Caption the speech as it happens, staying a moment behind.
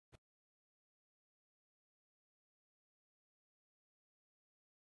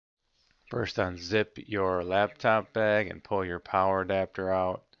First, unzip your laptop bag and pull your power adapter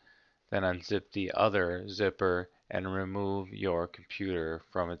out. Then unzip the other zipper and remove your computer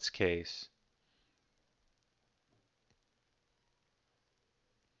from its case.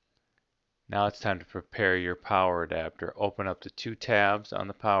 Now it's time to prepare your power adapter. Open up the two tabs on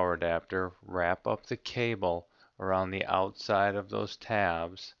the power adapter, wrap up the cable around the outside of those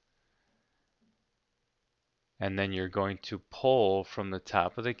tabs, and then you're going to pull from the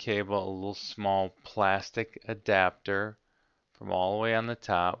top of the cable a little small plastic adapter from all the way on the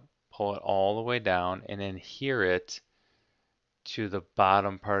top, pull it all the way down, and adhere it to the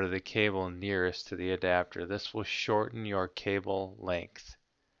bottom part of the cable nearest to the adapter. This will shorten your cable length.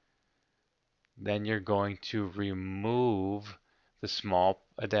 Then you're going to remove the small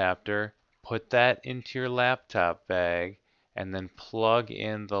adapter, put that into your laptop bag, and then plug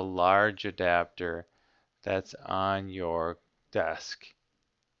in the large adapter that's on your desk.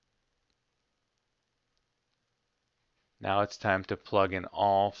 Now it's time to plug in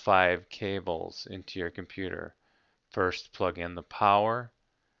all 5 cables into your computer. First, plug in the power.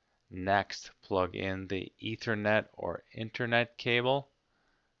 Next, plug in the Ethernet or Internet cable.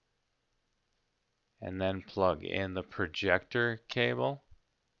 And then plug in the projector cable.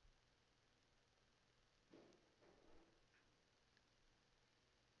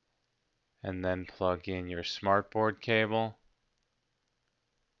 And then plug in your smartboard cable.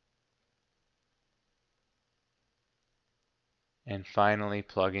 And finally,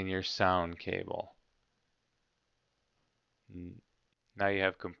 plug in your sound cable. Now you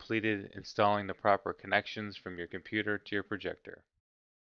have completed installing the proper connections from your computer to your projector.